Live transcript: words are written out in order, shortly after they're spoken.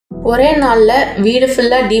ஒரே நாளில் வீடு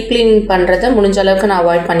ஃபுல்லாக டீப் கிளீனிங் பண்ணுறதை முடிஞ்ச அளவுக்கு நான்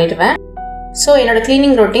அவாய்ட் பண்ணிடுவேன். ஸோ என்னோடய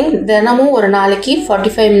க்ளீனிங் ரொட்டீன் தினமும் ஒரு நாளைக்கு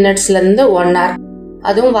 45 மினிட்ஸ்லேருந்து 1 hour,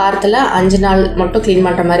 அதுவும் வாரத்தில் 5 நாள் மட்டும் க்ளீன்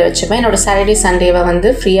பண்ணுற மாதிரி வச்சுப்பேன். என்னோடய சாட்டர்டே சண்டேவை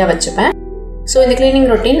வந்து ஃப்ரீயாக வச்சுப்பேன். ஸோ இந்த க்ளீனிங்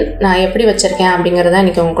ரொட்டீன் நான் எப்படி வச்சுருக்கேன் அப்படிங்கிறத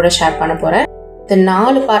இன்றைக்கி உங்க கூட ஷேர் பண்ண போகிறேன். இது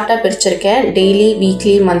 4 பார்ட்டாக பிரிச்சிருக்கேன்: daily,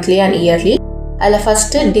 weekly, monthly and yearly. அதில்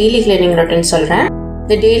ஃபஸ்ட்டு டெய்லி க்ளீனிங் ரொட்டீன் சொல்கிறேன்.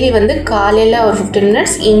 இந்த டெய்லி வந்து காலையில் ஒரு 15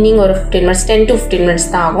 மினிட்ஸ், ஈவினிங் ஒரு 15 மினிட்ஸ், 10 to 15 மினிட்ஸ்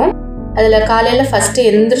தான் ஆகும். அதில் காலையில் ஃபஸ்ட்டு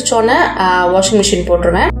எந்திரிச்சோன்னே வாஷிங் மிஷின்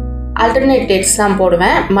போட்டுருவேன். ஆல்டர்னேட் டேட்ஸ் தான்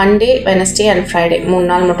போடுவேன். மண்டே, வெனஸ்டே அண்ட் ஃப்ரைடே 3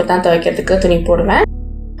 நாள் மட்டும் தான் துவைக்கிறதுக்கு துணி போடுவேன்.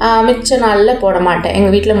 மிச்ச நாளில் போட மாட்டேன்.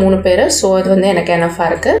 எங்கள் வீட்டில் 3 பேர், ஸோ இது வந்து எனக்கு எனஃபாக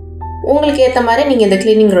இருக்குது. உங்களுக்கு ஏற்ற மாதிரி நீங்கள் இந்த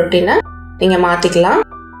க்ளீனிங் ரொட்டீனை நீங்கள் மாற்றிக்கலாம்.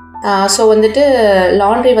 ஸோ வந்துட்டு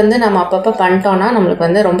லாண்ட்ரி வந்து நம்ம அப்பப்போ பண்ணிட்டோன்னா நம்மளுக்கு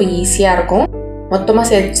வந்து ரொம்ப ஈஸியாக இருக்கும். மொத்தமாக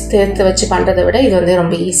சேர்த்து வச்சு பண்ணுறதை விட இது வந்து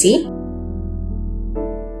ரொம்ப ஈஸி.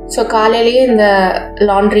 ஸோ காலையிலேயே இந்த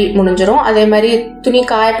லாண்ட்ரி முடிஞ்சிடும். அதே மாதிரி துணி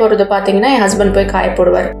காய போடுறது பார்த்தீங்கன்னா என் ஹஸ்பண்ட் போய் காய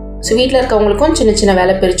போடுவார். ஸோ வீட்டில் இருக்கவங்களுக்கும் சின்ன சின்ன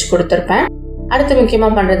வேலை பிரித்து கொடுத்துருப்பேன். அடுத்து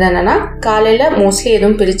முக்கியமாக பண்ணுறது என்னென்னா, காலையில் மோஸ்ட்லி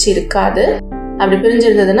எதுவும் பிரித்து இருக்காது. அப்படி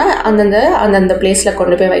பிரிஞ்சிருந்ததுன்னா அந்தந்த பிளேஸில்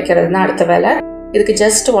கொண்டு போய் வைக்கிறது தான் அடுத்த வேலை. இதுக்கு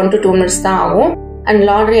ஜஸ்ட் 1 to 2 மினிட்ஸ் தான் ஆகும். அண்ட்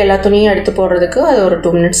லாண்ட்ரி எல்லா துணியும் எடுத்து போடுறதுக்கு அது ஒரு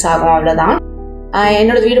 2 மினிட்ஸ் ஆகும், அவ்வளோதான்.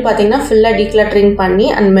 என்னோட வீடு பார்த்தீங்கன்னா ஃபுல்லாக டீக்ளட்டரிங் பண்ணி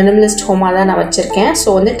அண்ட் மினிமலிஸ்ட் ஹோமாக தான் நான் வச்சுருக்கேன். ஸோ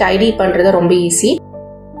வந்து டைடி பண்ணுறது ரொம்ப ஈஸி.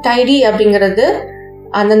 டைடி அப்படிங்கிறது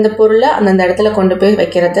அந்தந்த பொருளை அந்தந்த இடத்துல கொண்டு போய்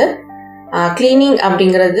வைக்கிறது. க்ளீனிங்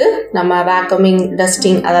அப்படிங்கிறது நம்ம வேக்கமிங்,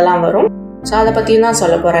 டஸ்டிங் அதெல்லாம் வரும். ஸோ அதை பற்றியும் தான்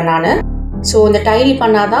சொல்ல போகிறேன் நான். ஸோ இந்த டைடி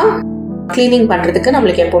பண்ணால் தான் க்ளீனிங் பண்ணுறதுக்கு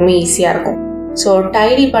நம்மளுக்கு எப்போவுமே ஈஸியாக இருக்கும். ஸோ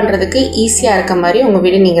டைடி பண்ணுறதுக்கு ஈஸியாக இருக்க மாதிரி உங்கள்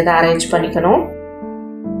வீடு நீங்கள் தான் அரேஞ்ச் பண்ணிக்கணும்.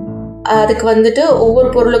 அதுக்கு வந்துட்டு ஒவ்வொரு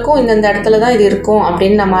பொருளுக்கும் இந்தந்த இடத்துல தான் இது இருக்கும்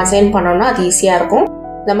அப்படின்னு நம்ம அசைன் பண்ணோம்னா அது ஈஸியாக இருக்கும்.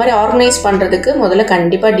 இந்த மாதிரி ஆர்கனைஸ் பண்ணுறதுக்கு முதல்ல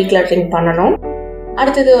கண்டிப்பாக டீக்ளட்டரிங் பண்ணணும்.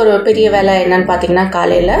 அடுத்தது ஒரு பெரிய வேலை என்னன்னு பார்த்தீங்கன்னா,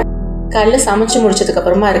 காலையில் சமைச்சு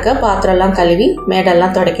முடிச்சதுக்கப்புறமா இருக்க பாத்திரம்லாம் கழுவி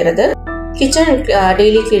மேடெல்லாம் துடைக்கிறது. கிச்சன்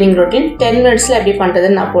டெய்லி க்ளீனிங் ரொட்டீன் 10 மினிட்ஸில் எப்படி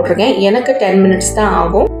பண்ணுறதுன்னு நான் போட்டிருக்கேன். எனக்கு 10 மினிட்ஸ் தான்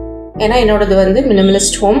ஆகும். ஏன்னா என்னோடது வந்து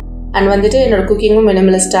மினிமலிஸ்ட் ஹோம் அண்ட் வந்துட்டு என்னோட குக்கிங்கும்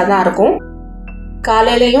மினிமலிஸ்டாக தான் இருக்கும்.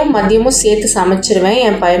 காலையிலையும் மதியமும் சேர்த்து சமைச்சிருவேன்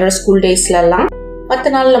என் பையனோட ஸ்கூல் டேஸ்லலாம். மற்ற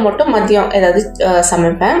நாளில் மட்டும் மதியம் ஏதாவது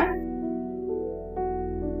சமைப்பேன்.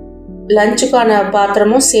 லஞ்சுக்கான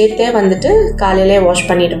பாத்திரமும் சேர்த்தே வந்துட்டு காலையிலே வாஷ்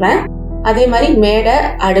பண்ணிடுவேன். அதே மாதிரி மேடை,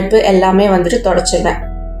 அடுப்பு எல்லாமே வந்துட்டு தொடச்சிடுவேன்.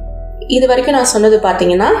 இது வரைக்கும் நான் சொன்னது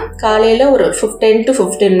பார்த்தீங்கன்னா காலையில் ஒரு 10 to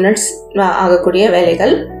 15 மினிட்ஸ் ஆகக்கூடிய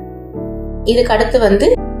வேலைகள். இதுக்கு அடுத்து வந்து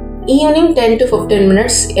ஈவினிங் 10 to 15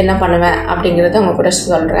 மினிட்ஸ் என்ன பண்ணுவேன் அப்படிங்கிறத அவங்க கூட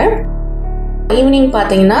சொல்கிறேன். ஈவினிங்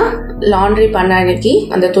பார்த்தீங்கன்னா லாண்ட்ரி பண்ண அன்னைக்கு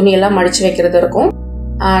அந்த துணியெல்லாம் மடித்து வைக்கிறது இருக்கும்.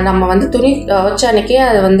 நம்ம வந்து துணி வச்ச அன்னைக்கே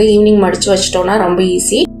அதை வந்து ஈவினிங் மடித்து வச்சிட்டோன்னா ரொம்ப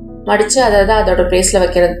ஈஸி. மடித்து அதோட பிளேஸில்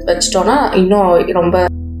வச்சிட்டோன்னா இன்னும் ரொம்ப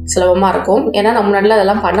சுலபமாக இருக்கும். ஏன்னா நான் முன்னாடியில்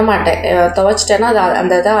அதெல்லாம் பண்ண மாட்டேன். துவைச்சிட்டேன்னா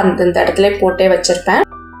அந்த இடத்துல போட்டே வச்சுருப்பேன்.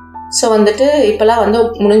 ஸோ வந்துட்டு இப்போலாம் வந்து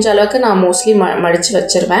முடிஞ்ச அளவுக்கு நான் மோஸ்ட்லி மடித்து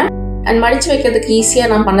வச்சுருவேன். அண்ட் மடித்து வைக்கிறதுக்கு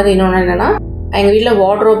ஈஸியாக நான் பண்ணது இன்னொன்று என்னென்னா, எங்கள் வீட்டில்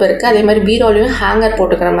வார்ட்ரோப் இருக்குது. அதே மாதிரி பீரோலையும் ஹேங்கர்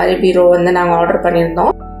போட்டுக்கிற மாதிரி பீரோ வந்து நாங்கள் ஆர்டர்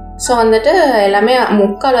பண்ணியிருந்தோம். ஸோ வந்துட்டு எல்லாமே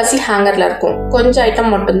முக்கால்வாசி ஹேங்கரில் இருக்கும். கொஞ்சம்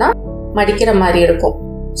ஐட்டம் மட்டும்தான் மடிக்கிற மாதிரி இருக்கும்.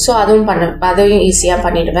 ஸோ அதையும் ஈஸியாக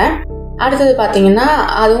பண்ணிவிடுவேன். அடுத்தது பார்த்தீங்கன்னா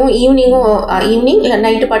அதுவும் ஈவினிங் இல்லை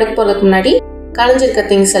நைட்டு படுக்க போகிறதுக்கு முன்னாடி கலைஞ்சிருக்க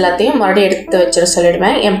திங்ஸ் எல்லாத்தையும் மறுபடியும் எடுத்து வச்சிட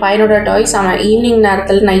சொல்லிடுவேன். என் பையனோட டாய்ஸ் அவன் ஈவினிங்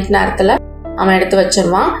நேரத்தில் நைட் நேரத்தில் அவன் எடுத்து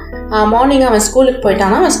வச்சிருவான். மார்னிங் அவன் ஸ்கூலுக்கு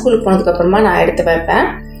போயிட்டானா அவன் ஸ்கூலுக்கு போனதுக்கப்புறமா நான் எடுத்து வைப்பேன்.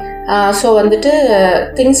 ஸோ வந்துட்டு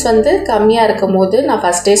திங்ஸ் வந்து கம்மியாக இருக்கும் போது நான்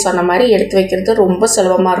ஃபஸ்ட்டே சொன்ன மாதிரி எடுத்து வைக்கிறது ரொம்ப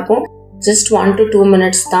சுலபமாக இருக்கும். ஜஸ்ட் 1 to 2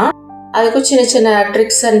 மினிட்ஸ் தான். அதுக்கும் சின்ன சின்ன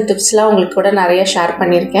ட்ரிக்ஸ் அண்ட் டிப்ஸ்லாம் உங்களுக்கு கூட நிறைய ஷேர்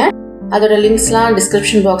பண்ணியிருக்கேன். அதோட லிங்க்ஸ்லாம்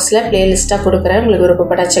டிஸ்கிரிப்ஷன் பாக்ஸில் பிளேலிஸ்ட்டாக கொடுக்குறேன். உங்களுக்கு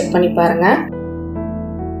விருப்பப்பட்டா செக் பண்ணி பாருங்கள்.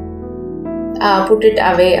 புட் இட்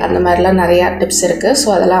அவே அந்த மாதிரிலாம் நிறையா டிப்ஸ் இருக்குது. ஸோ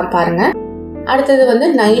அதெல்லாம் பாருங்கள். அடுத்தது வந்து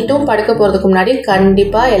நைட்டும் படுக்க போகிறதுக்கு முன்னாடி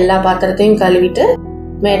கண்டிப்பாக எல்லா பாத்திரத்தையும் கழுவிட்டு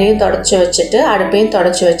மேடையும் தொடச்சி வச்சுட்டு அடுப்பையும்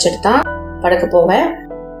தொடச்சி வச்சுட்டு தான் படுக்க போவேன்.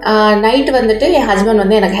 நைட்டு வந்துட்டு என் ஹஸ்பண்ட்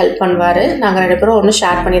வந்து எனக்கு ஹெல்ப் பண்ணுவார். நாங்கள் 2 பேரும் ஒன்று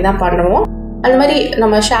ஷேர் பண்ணி தான் பண்ணுவோம். அந்த மாதிரி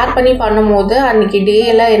நம்ம ஷேர் பண்ணி பண்ணும்போது அன்றைக்கி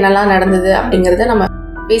டேயில் என்னெல்லாம் நடந்தது அப்படிங்கிறத நம்ம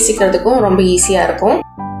பேசிக்கிறதுக்கும் ரொம்ப ஈஸியாக இருக்கும்.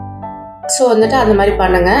 ஸோ வந்துட்டு அந்த மாதிரி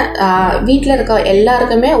பண்ணுங்கள். வீட்டில் இருக்க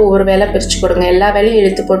எல்லாருக்குமே ஒவ்வொரு வேலை பிரித்து கொடுங்க. எல்லா வேலையும்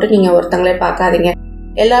இழுத்து போட்டு நீங்கள் ஒருத்தங்களே பார்க்காதீங்க.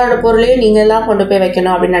 எல்லாரோட பொருளையும் நீங்கள் எல்லாம் கொண்டு போய்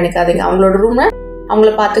வைக்கணும் அப்படின்னு நினைக்காதீங்க. அவங்களோட ரூமை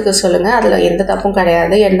அவங்கள பார்த்துக்க சொல்லுங்கள். அதில் எந்த தப்பும்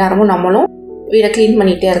கிடையாது. எல்லாருமும் நம்மளும் வீடை க்ளீன்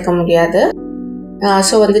பண்ணிகிட்டே இருக்க முடியாது.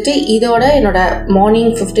 ஸோ வந்துட்டு இதோட என்னோட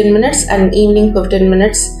morning 15 minutes and evening 15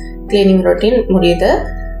 minutes cleaning routine முடியுது.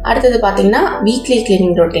 அடுத்தது பார்த்தீங்கன்னா வீக்லி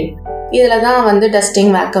க்ளீனிங் ரொட்டீன். இதில் தான் வந்து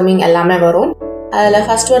டஸ்டிங், வேக்கமிங் எல்லாமே வரும். அதில்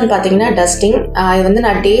ஃபர்ஸ்ட் ஒன் பார்த்தீங்கன்னா டஸ்டிங். இது வந்து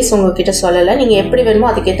நான் டேஸ் உங்ககிட்ட சொல்லலை. நீங்கள் எப்படி வேணுமோ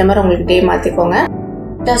அதுக்கேற்ற மாதிரி உங்களுக்கு டே மாற்றிக்கோங்க.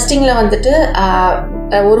 டஸ்டிங்கில் வந்துட்டு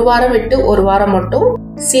ஒரு வாரம் விட்டு ஒரு வாரம் மட்டும்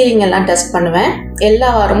சீலிங் எல்லாம் டஸ்ட் பண்ணுவேன். எல்லா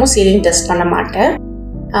வாரமும் சீலிங் டஸ்ட் பண்ண மாட்டேன்.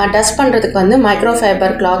 டஸ்ட் பண்ணுறதுக்கு வந்து மைக்ரோ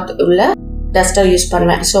ஃபைபர் கிளாத் உள்ள டஸ்டர் யூஸ்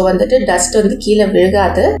பண்ணுவேன். ஸோ வந்துட்டு டஸ்ட் வந்து கீழே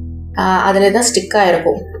விழுகாது, அதில் தான் ஸ்டிக்காக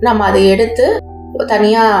இருக்கும். நம்ம அதை எடுத்து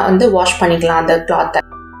தனியாக வந்து வாஷ் பண்ணிக்கலாம் அந்த கிளாத்தை.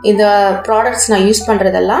 இந்த ப்ராடக்ட்ஸ் நான் யூஸ்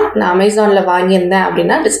பண்ணுறதெல்லாம் நான் அமேசானில் வாங்கியிருந்தேன்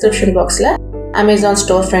அப்படின்னா டிஸ்கிரிப்ஷன் பாக்ஸில் அமேசான்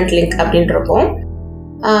ஸ்டோர் ஃப்ரண்ட் லிங்க் அப்படின்னு இருக்கும்.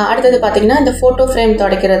 அடுத்தது பார்த்தீங்கன்னா இந்த ஃபோட்டோ ஃப்ரேம்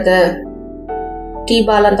துடைக்கிறது, டீ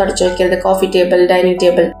பாலாம் தொடச்சி வைக்கிறது, காஃபி டேபிள், டைனிங்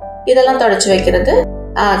டேபிள் இதெல்லாம் தொடச்சி வைக்கிறது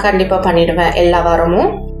கண்டிப்பாக பண்ணிடுவேன் எல்லா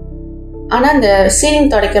வாரமும். ஆனால் இந்த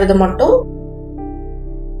சீலிங் துடைக்கிறது மட்டும்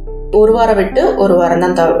ஒரு வாரம் விட்டு ஒரு வாரம்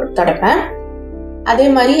தான் துடைப்பேன். அதே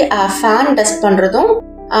மாதிரி ஃபேன் டஸ்ட் பண்ணுறதும்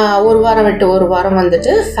ஒரு வாரம் விட்டு ஒரு வாரம்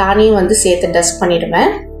வந்துட்டு ஃபேனையும் வந்து சேர்த்து டஸ்ட்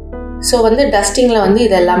பண்ணிடுவேன். ஸோ வந்து டஸ்டிங்கில் வந்து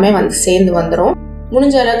இது எல்லாமே வந்து சேர்ந்து வந்துடும்.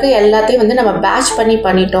 முடிஞ்ச அளவுக்கு எல்லாத்தையும் வந்து நம்ம பேட்ச்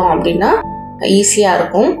பண்ணிட்டோம் அப்படின்னா ஈஸியாக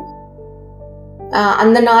இருக்கும்.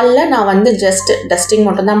 அந்த நாளில் நான் வந்து ஜஸ்ட் டஸ்டிங்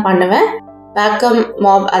மட்டும் தான் பண்ணுவேன். வேக்கம்,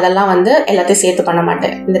 மாப் அதெல்லாம் வந்து எல்லாத்தையும் சேர்த்து பண்ண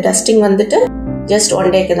மாட்டேன். இந்த டஸ்டிங் வந்துட்டு ஜஸ்ட் ஒன்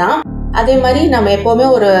டேக்கு தான். அதே மாதிரி நம்ம எப்போவுமே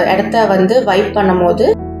ஒரு இடத்த வந்து வைப் பண்ணும் போது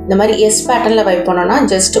இந்த மாதிரி எஸ் பேட்டர்னில் வைப் பண்ணோம்னா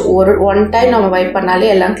ஜஸ்ட் ஒன் டைம் நம்ம வைப் பண்ணாலே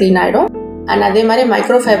எல்லாம் க்ளீன் ஆகிடும். அண்ட் அதே மாதிரி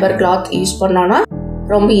மைக்ரோ ஃபைபர் கிளாத் யூஸ் பண்ணோன்னா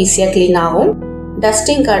ரொம்ப ஈஸியாக க்ளீன் ஆகும்.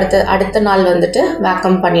 டஸ்டிங்க்கு அடுத்த நாள் வந்துட்டு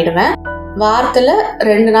வேக்கம் பண்ணிடுவேன். வாரத்தில்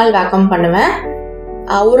 2 நாள் வேக்கம் பண்ணுவேன்.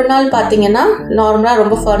 ஒரு நாள் பார்த்தீங்கன்னா நார்மலாக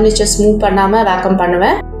ரொம்ப ஃபர்னிச்சர்ஸ் மூவ் பண்ணாமல் வேக்கம்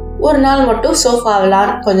பண்ணுவேன். ஒரு நாள் மட்டும்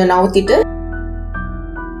சோஃபாவெல்லாம் கொஞ்சம் நவுத்திட்டு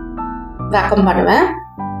வேக்கம் பண்ணுவேன்.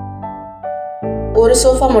 ஒரு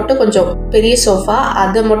சோஃபா மட்டும் கொஞ்சம் பெரிய சோஃபா,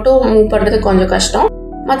 அதை மட்டும் மூவ் பண்ணுறது கொஞ்சம் கஷ்டம்,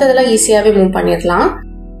 மற்றதெல்லாம் ஈஸியாகவே மூவ் பண்ணிடலாம்.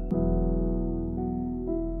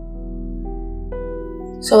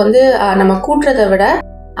 ஸோ வந்து நம்ம கூட்டுறதை விட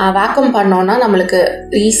வேக்கம் பண்ணோன்னா நம்மளுக்கு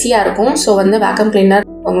ஈஸியாக இருக்கும். ஸோ வந்து வேக்கம் கிளீனர்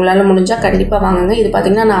உங்களால் முடிஞ்சால் கண்டிப்பாக வாங்குங்க. இது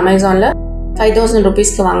பார்த்தீங்கன்னா நான் அமேசானில் 5000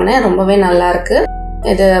 rupeesக்கு வாங்கினேன். ரொம்பவே நல்லா இருக்கு.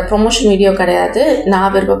 இது ப்ரொமோஷன் வீடியோ கிடையாது,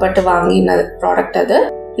 நான் விருப்பப்பட்டு வாங்கின ப்ராடக்ட். அது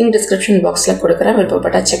லிங்க் டிஸ்கிரிப்ஷன் பாக்ஸில் கொடுக்குறேன்,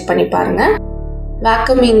 விருப்பப்பட்டால் செக் பண்ணி பாருங்கள்.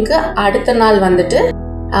 வேக்கமிங்க்கு அடுத்த நாள் வந்துட்டு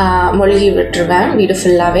மொழிகி விட்டுருவேன் வீடு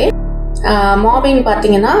ஃபுல்லாகவே. மாப்பிங்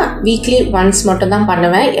பார்த்தீங்கன்னா வீக்லி ஒன்ஸ் மட்டும் தான்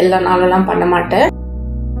பண்ணுவேன், எல்லா நாளெல்லாம் பண்ண மாட்டேன்.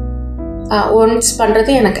 ஒன்ஸ்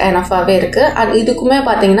பண்ணுறது எனக்கு எனஃபாகவே இருக்குது. அண்ட் இதுக்குமே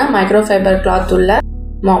பார்த்தீங்கன்னா மைக்ரோ ஃபைபர் கிளாத் உள்ள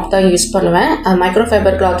மாப் தான் யூஸ் பண்ணுவேன். மைக்ரோ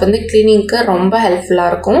ஃபைபர் கிளாத் வந்து கிளீனிங்க்கு ரொம்ப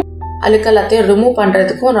ஹெல்ப்ஃபுல்லாக இருக்கும், அழுக்கு எல்லாத்தையும் ரிமூவ்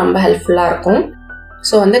பண்ணுறதுக்கும் ரொம்ப ஹெல்ப்ஃபுல்லாக இருக்கும்.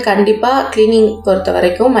 ஸோ வந்து கண்டிப்பாக கிளீனிங் பொறுத்த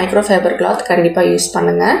வரைக்கும் மைக்ரோ ஃபைபர் கிளாத் கண்டிப்பாக யூஸ்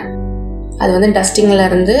பண்ணுங்கள். அது வந்து டஸ்டிங்கில்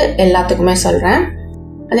இருந்து எல்லாத்துக்குமே சொல்கிறேன்.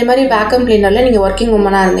 அதே மாதிரி வேக்கம் கிளீனரில் நீங்கள் ஒர்க்கிங்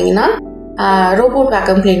உமனாக இருந்தீங்கன்னா ரோபோட்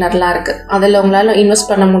வேக்கம் கிளீனர்லாம் இருக்குது. அதில் உங்களால்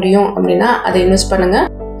இன்வெஸ்ட் பண்ண முடியும் அப்படின்னா அதை இன்வெஸ்ட் பண்ணுங்கள்,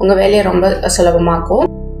 உங்கள் வேலையை ரொம்ப சுலபமாக்கும்.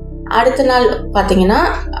 அடுத்த நாள் பார்த்தீங்கன்னா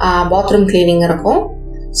பாத்ரூம் கிளீனிங் இருக்கும்.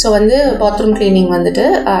 ஸோ வந்து பாத்ரூம் கிளீனிங் வந்துட்டு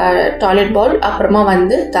டாய்லெட் பவுல், அப்புறமா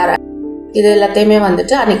வந்து தரை, இது எல்லாத்தையுமே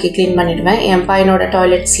வந்துட்டு அன்றைக்கி க்ளீன் பண்ணிவிடுவேன். என் பையனோட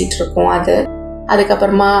டாய்லெட் சீட் இருக்கும் அது,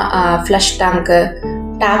 அதுக்கப்புறமா ஃப்ளஷ் டேங்க்கு,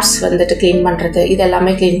 டேப்ஸ் வந்துட்டு க்ளீன் பண்ணுறது, இது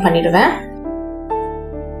எல்லாமே க்ளீன் பண்ணிவிடுவேன்.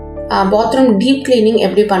 பாத்ரூம் டீப் கிளீனிங்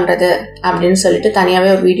எப்படி பண்ணுறது அப்படின்னு சொல்லிட்டு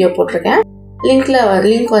தனியாகவே ஒரு வீடியோ போட்டிருக்கேன்.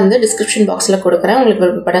 லிங்க் வந்து டிஸ்கிரிப்ஷன் பாக்ஸில் கொடுக்குறேன், உங்களுக்கு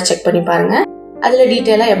விருப்பப்பட்டால் செக் பண்ணி பாருங்கள். அதில்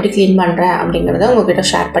டீட்டெயிலாக எப்படி க்ளீன் பண்ணுறேன் அப்படிங்கிறத உங்ககிட்ட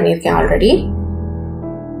ஷேர் பண்ணியிருக்கேன் ஆல்ரெடி.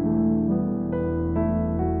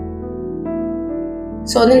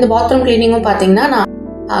 ஸோ வந்து இந்த பாத்ரூம் கிளீனிங்கும் பார்த்தீங்கன்னா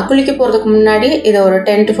நான் குளிக்க போகிறதுக்கு முன்னாடி இதை ஒரு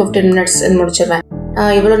 10 to 15 minutes முடிச்சிடுவேன்.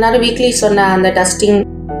 இவ்வளோ நேரம் வீக்லி சொன்ன அந்த டஸ்டிங்,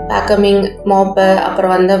 வேக்கமிங், மாப்பு,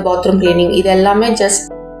 அப்புறம் வந்து பாத்ரூம் கிளீனிங், இது எல்லாமே ஜஸ்ட்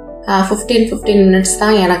 15 minutes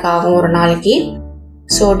தான் எனக்கு ஆகும் ஒரு நாளைக்கு.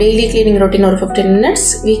 ஸோ டெய்லி கிளீனிங் ரொட்டீன் ஒரு 15 minutes,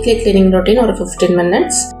 வீக்லி கிளீனிங் ரொட்டீன் ஒரு 15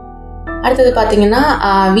 minutes. அடுத்தது பார்த்தீங்கன்னா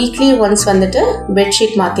வீக்லி ஒன்ஸ் வந்துட்டு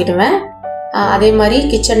பெட்ஷீட் மாற்றிடுவேன். அதே மாதிரி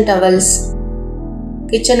கிச்சன் டவல்ஸ்,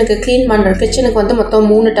 கிச்சனுக்கு க்ளீன் பண்ணுற, கிச்சனுக்கு வந்து மொத்தம்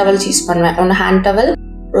 3 டவல்ஸ் யூஸ் பண்ணுவேன். ஒன்று ஹேண்ட் டவல்,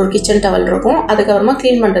 ஒரு கிச்சன் டவல் இருக்கும், அதுக்கப்புறமா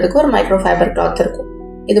க்ளீன் பண்ணுறதுக்கு ஒரு மைக்ரோ ஃபைபர் கிளாத் இருக்கும்.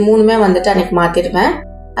 இது 3மே வந்துட்டு அன்றைக்கி மாற்றிடுவேன்.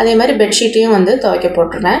 அதே மாதிரி பெட்ஷீட்டையும் வந்து துவைக்க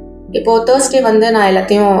போட்டுருவேன். இப்போது தேர்ஸ்டே வந்து நான்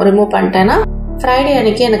எல்லாத்தையும் ரிமூவ் பண்ணிட்டேன்னா ஃப்ரைடே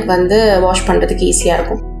அன்றைக்கி எனக்கு வந்து வாஷ் பண்ணுறதுக்கு ஈஸியாக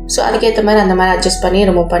இருக்கும். ஸோ அதுக்கேற்ற மாதிரி அந்த மாதிரி அட்ஜஸ்ட் பண்ணி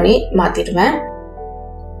ரிமூவ் பண்ணி மாற்றிடுவேன்.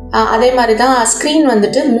 அதே மாதிரி தான் ஸ்க்ரீன்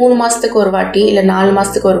வந்துட்டு 3 மாதத்துக்கு ஒரு வாட்டி இல்லை 4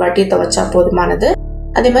 மாதத்துக்கு ஒரு வாட்டி துவைச்சா போதுமானது.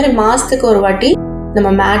 அதே மாதிரி மாதத்துக்கு ஒரு வாட்டி நம்ம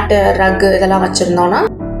மேட்டு, ரக்கு இதெல்லாம் வச்சுருந்தோன்னா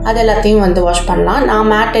அது எல்லாத்தையும் வந்து வாஷ் பண்ணலாம்.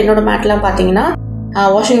 நான் என்னோட மேட்லாம் பார்த்தீங்கன்னா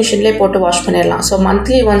வாஷிங் மிஷின்லேயே போட்டு வாஷ் பண்ணிடலாம். ஸோ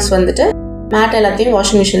மந்த்லி ஒன்ஸ் வந்துட்டு மேட் எல்லாத்தையும்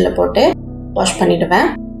வாஷிங் மிஷினில் போட்டு வாஷ் பண்ணிவிடுவேன்.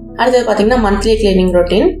 அடுத்தது பார்த்தீங்கன்னா மந்த்லி கிளீனிங்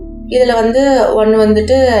ரொட்டீன். இதில் வந்து ஒன்று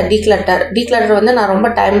வந்துட்டு டீக்ளட்டர் வந்து நான் ரொம்ப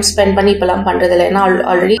டைம் ஸ்பெண்ட் பண்ணி இப்போலாம் பண்ணுறதில்ல. ஏன்னா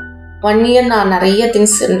ஆல்ரெடி 1 year நான் நிறைய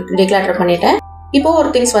திங்ஸ் டீக்ளட்டர் பண்ணிட்டேன். இப்போது ஒரு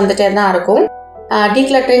திங்ஸ் வந்துட்டே தான் இருக்கும்.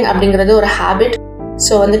 டீக்ளட்டரிங் அப்படிங்கிறது ஒரு ஹேபிட்.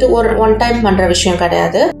 ஸோ வந்துட்டு ஒன் டைம் பண்ணுற விஷயம்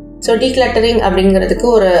கிடையாது. ஸோ டீக்ளட்டரிங் அப்படிங்கிறதுக்கு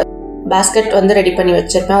ஒரு பேஸ்கெட் வந்து ரெடி பண்ணி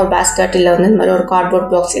வச்சுருப்பேன். ஒரு பேஸ்கெட் இல்லை வந்து இந்த மாதிரி ஒரு கார்ட்போர்ட்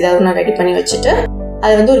பாக்ஸ் ஏதாவது நான் ரெடி பண்ணி வச்சுட்டு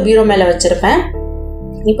அதை வந்து ஒரு பீரோ மேலே வச்சுருப்பேன்.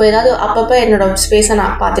 இப்போ ஏதாவது அப்பப்போ என்னோட ஸ்பேஸை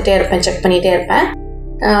நான் பார்த்துட்டே இருப்பேன், செக் பண்ணிகிட்டே இருப்பேன்.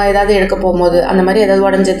 ஏதாவது எடுக்க போகும்போது அந்த மாதிரி ஏதாவது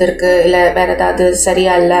உடஞ்சது இருக்குது, இல்லை வேறு ஏதாவது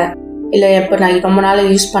சரியா இல்லை எப்போ நான் ரொம்ப நாள்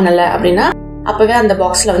யூஸ் பண்ணலை அப்படின்னா அப்போவே அந்த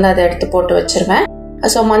பாக்ஸில் வந்து அதை எடுத்து போட்டு வச்சுருவேன்.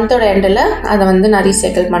 ஸோ மந்தோட எண்டில் அதை வந்து நான்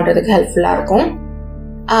ரீசைக்கிள் பண்ணுறதுக்கு ஹெல்ப்ஃபுல்லாக இருக்கும்.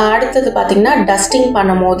 அடுத்தது பார்த்திங்கன்னா டஸ்டிங்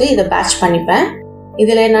பண்ணும் போது இதை பேட்ச் பண்ணிப்பேன்.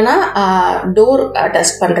 இதில் என்னென்னா டோர்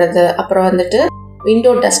டஸ்ட் பண்ணுறது, அப்புறம் வந்துட்டு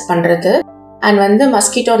விண்டோ டஸ்ட் பண்ணுறது, அண்ட் வந்து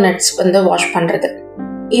மஸ்கிட்டோ நெட்ஸ் வந்து வாஷ் பண்ணுறது.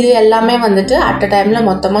 இது எல்லாமே வந்துட்டு அட் அ டைமில்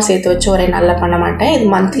மொத்தமாக சேர்த்து வச்சு ஒரே நல்லா பண்ண மாட்டேன். இது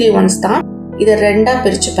மந்த்லி ஒன்ஸ் தான். இதை 2ஆக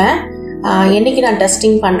பிரிச்சுப்பேன். என்னைக்கு நான்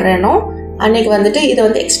டஸ்டிங் பண்ணுறேனோ அன்னைக்கு வந்துட்டு இதை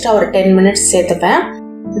வந்து எக்ஸ்ட்ரா ஒரு 10 மினிட்ஸ் சேர்த்துப்பேன்.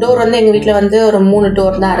 டோர் வந்து எங்கள் வீட்டில் வந்து ஒரு 3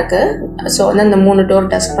 டோர் தான் இருக்குது. ஸோ வந்து அந்த 3 டோர்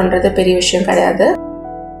டஸ்ட் பண்ணுறது பெரிய விஷயம் கிடையாது.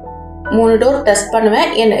 3 டோர் டஸ்ட் பண்ணுவேன்.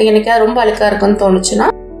 எனக்கு ரொம்ப அழுக்காக இருக்குன்னு தோணுச்சுன்னா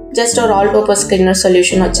ஜஸ்ட் ஒரு ஆல் பர்பஸ் கிளீனர்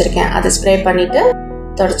சொல்யூஷன் வச்சுருக்கேன், அதை ஸ்ப்ரே பண்ணிவிட்டு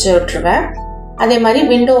தொடச்சி விட்டுருவேன். அதே மாதிரி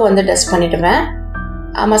விண்டோ வந்து டஸ்ட் பண்ணிவிடுவேன்.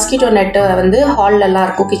 மஸ்கிட்டோ நெட்டு வந்து ஹால்லலாம்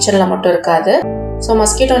இருக்கும், கிச்சனில் மட்டும் இருக்காது. ஸோ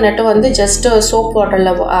மஸ்கிட்டோ நெட்டு வந்து ஜஸ்ட் சோப்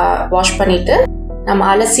வாட்டரில் வாஷ் பண்ணிவிட்டு நம்ம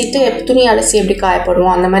அலசிட்டு துணி அலசி எப்படி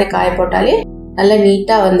காயப்படுவோம் அந்த மாதிரி காய போட்டாலே நல்லா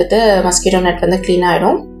நீட்டாக வந்துட்டு மஸ்கிட்டோ நெட் வந்து க்ளீன்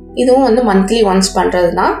ஆகிடும். இதுவும் வந்து மந்த்லி ஒன்ஸ்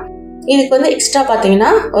பண்ணுறது தான். இதுக்கு வந்து எக்ஸ்ட்ரா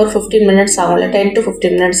பார்த்தீங்கன்னா ஒரு 15 மினிட்ஸ் ஆகும், இல்லை 10 to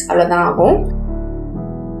 15 மினிட்ஸ் அவ்வளோதான் ஆகும்.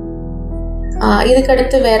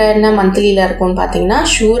 இதுக்கடுத்து வேறு என்ன மந்த்லியில் இருக்கும்னு பார்த்தீங்கன்னா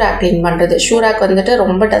ஷூ ரேக் க்ளீன் பண்ணுறது. ஷூ ரேக் வந்துட்டு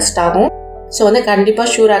ரொம்ப டஸ்ட் ஆகும். ஸோ வந்து கண்டிப்பாக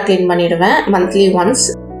ஷூ ரேக் க்ளீன் பண்ணிவிடுவேன் மந்த்லி ஒன்ஸ்.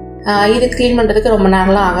 இது க்ளீன் பண்ணுறதுக்கு ரொம்ப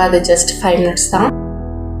நேரம்லாம் ஆகாது, ஜஸ்ட் 5 மினிட்ஸ் தான்.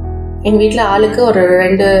 எங்கள் வீட்டில் ஆளுக்கு ஒரு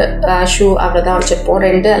 2 ஷூ அவ்வளோதான் வச்சுருப்போம்,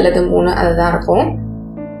 2 அல்லது 3 அதுதான் இருக்கும்.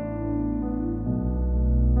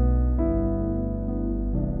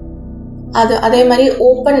 அதே மாதிரி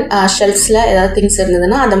ஓப்பன் ஷெல்ஃப்ஸில் ஏதாவது திங்ஸ்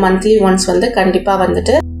இருந்ததுன்னா அதை மந்த்லி ஒன்ஸ் வந்து கண்டிப்பாக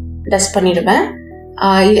வந்துட்டு டஸ்ட் பண்ணிடுவேன்.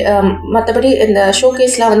 மற்றபடி இந்த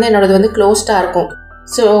ஷோகேஸ்லாம் வந்து என்னோடது வந்து க்ளோஸ்டாக இருக்கும்.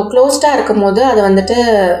 ஸோ க்ளோஸ்டாக இருக்கும் போது அதை வந்துட்டு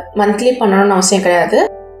மந்த்லி பண்ணணும்னு அவசியம் கிடையாது.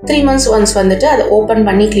 3 months ஒன்ஸ் வந்துட்டு அதை ஓப்பன்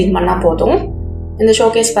பண்ணி க்ளீன் பண்ணால் போதும். இந்த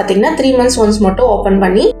ஷோகேஸ் பார்த்தீங்கன்னா 3 months ஒன்ஸ் மட்டும் ஓப்பன்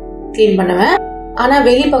பண்ணி க்ளீன் பண்ணுவேன். ஆனால்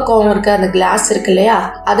வெளி பக்கம் இருக்க அந்த கிளாஸ் இருக்கு இல்லையா,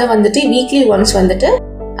 அதை வந்துட்டு வீக்லி ஒன்ஸ் வந்துட்டு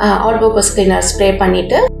ஆல் பர்பஸ் கிளீனர் ஸ்ப்ரே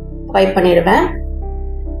பண்ணிவிட்டு வைப் பண்ணிடுவேன்.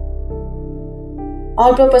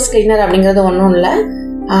 ஆல் பர்பஸ் கிளீனர் அப்படிங்கிறது ஒன்றும் இல்லை,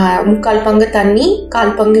 3/4 பங்கு தண்ணி,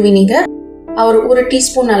 1/4 பங்கு வினிகர், ஒரு 1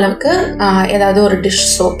 டீஸ்பூன் அளவுக்கு ஏதாவது ஒரு டிஷ்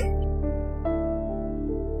சோப்.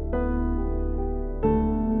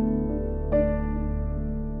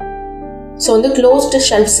 ஸோ வந்து க்ளோஸ்டு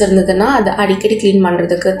ஷெல்ஃப்ஸ் இருந்ததுன்னா அது அடிக்கடி க்ளீன்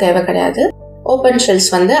பண்ணுறதுக்கு தேவை கிடையாது. ஓப்பன்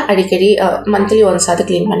ஷெல்ஃப்ஸ் வந்து அடிக்கடி மந்த்லி ஒன்ஸ் அது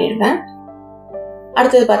க்ளீன் பண்ணிடுவேன்.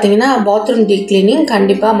 அடுத்தது பார்த்தீங்கன்னா பாத்ரூம் டீப் கிளீனிங்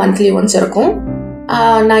கண்டிப்பாக மந்த்லி ஒன்ஸ் இருக்கும்.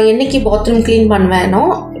 நான் என்னைக்கு பாத்ரூம் க்ளீன் பண்ணுவேனோ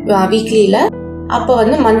வீக்லியில், அப்போ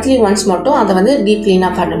வந்து மந்த்லி ஒன்ஸ் மட்டும் அதை வந்து டீப்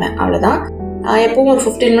க்ளீனாக பண்ணுவேன், அவ்வளோதான். எப்பவும் ஒரு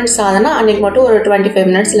 15 மினிட்ஸ் ஆகுதுன்னா அன்றைக்கி மட்டும் ஒரு 25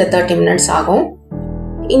 மினிட்ஸ் இல்லை 30 மினிட்ஸ் ஆகும்.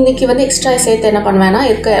 இன்றைக்கி வந்து எக்ஸ்ட்ரா சேர்த்து என்ன பண்ணுவேன்னா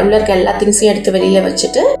எவ்வளோ இருக்க எல்லா திங்ஸையும் எடுத்து வெளியில்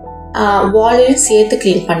வச்சுட்டு வாலையும் சேர்த்து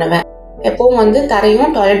க்ளீன் பண்ணுவேன். எப்பவும் வந்து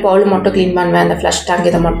தரையும் டாய்லெட் பவுலும் மட்டும் க்ளீன் பண்ணுவேன், அந்த ஃப்ளஷ் டேங்க்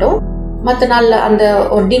இதை மட்டும். மற்ற நாளில் அந்த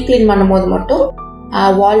ஒரு டீப் க்ளீன் பண்ணும்போது மட்டும்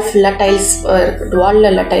வால் ஃபுல்லாக டைல்ஸ் வாலில்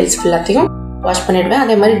உள்ள டைல்ஸ் ஃபுல்லாத்தையும் வாஷ் பண்ணிவிடுவேன்.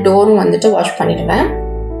 அதே மாதிரி டோரும் வந்துட்டு வாஷ் பண்ணிவிடுவேன்.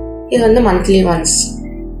 இது வந்து மந்த்லி ஒன்ஸ்.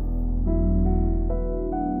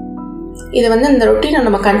 இது வந்து இந்த ரொட்டீனை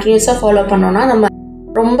நம்ம கண்டினியூஸாக ஃபாலோ பண்ணோன்னா நம்ம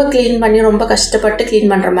ரொம்ப க்ளீன் பண்ணி ரொம்ப கஷ்டப்பட்டு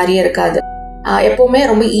க்ளீன் பண்ணுற மாதிரியே இருக்காது. எப்போவுமே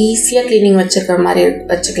ரொம்ப ஈஸியாக க்ளீனிங் வச்சுருக்கிற மாதிரி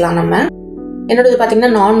வச்சுக்கலாம் நம்ம. என்னோடது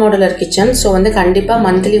பார்த்திங்கன்னா நான் மாடுலர் கிச்சன். ஸோ வந்து கண்டிப்பாக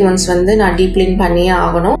மந்த்லி ஒன்ஸ் வந்து நான் டீப் க்ளீன் பண்ணியே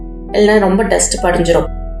ஆகணும், இல்லைனா ரொம்ப டஸ்ட் படிஞ்சிடும்.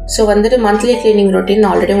 ஸோ வந்துட்டு மந்த்லி க்ளீனிங் ரொட்டீன்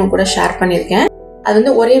ஆல்ரெடி உங்க கூட ஷேர் பண்ணியிருக்கேன். அது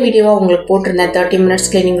வந்து ஒரே வீடியோவாக உங்களுக்கு போட்டிருந்தேன் 30 மினிட்ஸ்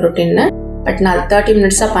க்ளீனிங் ரொட்டீன்னு. பட் நான் 30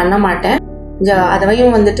 மினிட்ஸாக பண்ண மாட்டேன்.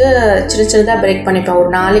 அதையும் வந்துட்டு சின்ன சின்னதாக பிரேக் பண்ணிப்பேன். ஒரு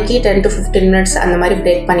நாளைக்கு 10 to 15 மினிட்ஸ் அந்த மாதிரி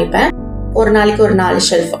பிரேக் பண்ணிப்பேன். ஒரு நாளைக்கு ஒரு 4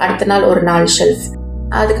 ஷெல்ஃப், அடுத்த நாள் ஒரு 4 ஷெல்ஃப்,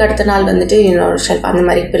 அதுக்கு அடுத்த நாள் வந்துட்டு இன்னொரு ஷெல்ஃப், அந்த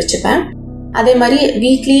மாதிரி பிரிச்சுப்பேன். அதே மாதிரி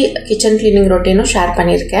வீக்லி கிச்சன் கிளீனிங் ரொட்டீனும் ஷேர்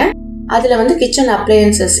பண்ணியிருக்கேன். அதில் வந்து கிச்சன்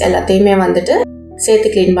அப்ளையன்சஸ் எல்லாத்தையுமே வந்துட்டு சேர்த்து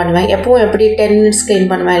க்ளீன் பண்ணுவேன். எப்பவும் எப்படி 10 மினிட்ஸ் க்ளீன்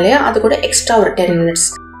பண்ணுவேன் இல்லையா, அது கூட எக்ஸ்ட்ரா ஒரு 10 மினிட்ஸ்.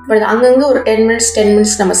 பட் அங்கங்கே ஒரு 10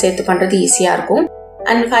 மினிட்ஸ் நம்ம சேர்த்து பண்ணுறது ஈஸியாக இருக்கும்.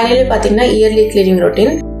 அண்ட் ஃபைனலி பார்த்தீங்கன்னா இயர்லி கிளீனிங்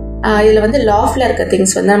ரொட்டீன். இதில் வந்து லாஃப்டில் இருக்க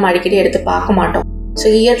திங்ஸ் வந்து நம்ம அடிக்கடி எடுத்து பார்க்க மாட்டோம். ஸோ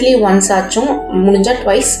இயர்லி ஒன்ஸ் ஆச்சும், முடிஞ்சால்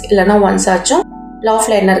ட்வைஸ் இல்லைனா ஒன்ஸ் ஆச்சும்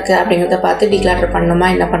லாஃப்டில் என்ன இருக்குது அப்படிங்கிறத பார்த்து டீக்ளாட்டர் பண்ணணுமா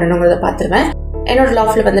என்ன பண்ணணுங்கிறத பார்த்துருவேன். என்னோட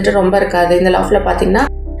லாஃப்டில் வந்துட்டு ரொம்ப இருக்காது. இந்த லாஃப்டில் பார்த்தீங்கன்னா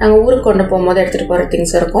நாங்கள் ஊருக்கு கொண்டு போகும்போது எடுத்துகிட்டு போகிற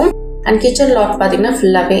திங்ஸ் இருக்கும். அண்ட் கிச்சன் லாஃப்ட் பார்த்தீங்கன்னா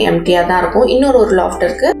ஃபுல்லாகவே எம்டியாக தான் இருக்கும். இன்னொரு லாஃப்ட்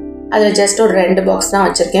இருக்குது, அதில் ஜஸ்ட் ஒரு 2 பாக்ஸ் தான்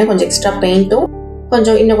வச்சுருக்கேன். கொஞ்சம் எக்ஸ்ட்ரா பெயிண்ட்டும்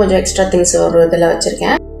இன்னும் கொஞ்சம் எக்ஸ்ட்ரா திங்ஸ் ஒரு இதில்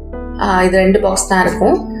வச்சுருக்கேன். இது 2 பாக்ஸ் தான்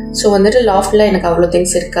இருக்கும். ஸோ வந்துட்டு லாஃப்டில் எனக்கு அவ்வளோ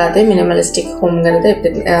திங்ஸ் இருக்காது. மினிமலிஸ்டிக் ஹோம்ங்கிறது இப்படி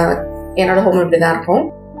என்னோட ஹோம் இப்படி தான் இருக்கும்.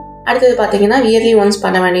 அடுத்தது பார்த்தீங்கன்னா இயர்லி ஒன்ஸ்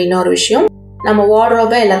பண்ண வேண்டிய இன்னொரு விஷயம், நம்ம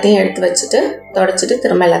வார்ட்ரோபை எல்லாத்தையும் எடுத்து வச்சுட்டு தொடச்சிட்டு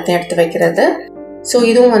திரும்ப எல்லாத்தையும் எடுத்து வைக்கிறது. ஸோ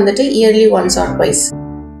இதுவும் வந்துட்டு இயர்லி ஒன்ஸ் ஆர் ட்வைஸ்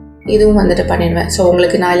இதுவும் வந்துட்டு பண்ணிடுவேன். ஸோ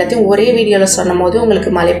உங்களுக்கு நான் எல்லாத்தையும் ஒரே வீடியோவில் சொன்னும் போது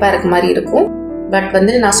உங்களுக்கு மலைப்பாக இருக்க மாதிரி இருக்கும். பட்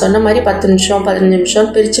வந்துட்டு நான் சொன்ன மாதிரி 10 நிமிஷம் 15 நிமிஷம்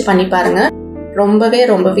பிரித்து பண்ணி பாருங்கள். ரொம்பவே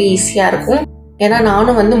ஈஸியாக இருக்கும். ஏன்னா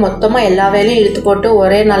நானும் வந்து மொத்தமாக எல்லா வேலையும் இழுத்து போட்டு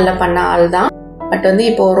ஒரே நாளில் பண்ண ஆள் தான். பட் வந்து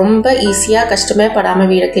இப்போது ரொம்ப ஈஸியாக கஷ்டமே படாமல்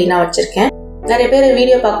வீடை க்ளீனாக வச்சுருக்கேன். நிறைய பேர்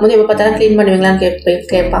வீடியோ பார்க்கும்போது எப்போ பார்த்தாலும் க்ளீன் பண்ணுவீங்களான்னு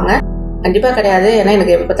கேட்பாங்க. கண்டிப்பாக கிடையாது. ஏன்னா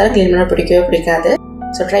எனக்கு எப்போ பார்த்தாலும் க்ளீன் பண்ண பிடிக்கவே பிடிக்காது.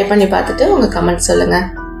 ஸோ ட்ரை பண்ணி பார்த்துட்டு உங்கள் கமெண்ட் சொல்லுங்கள்.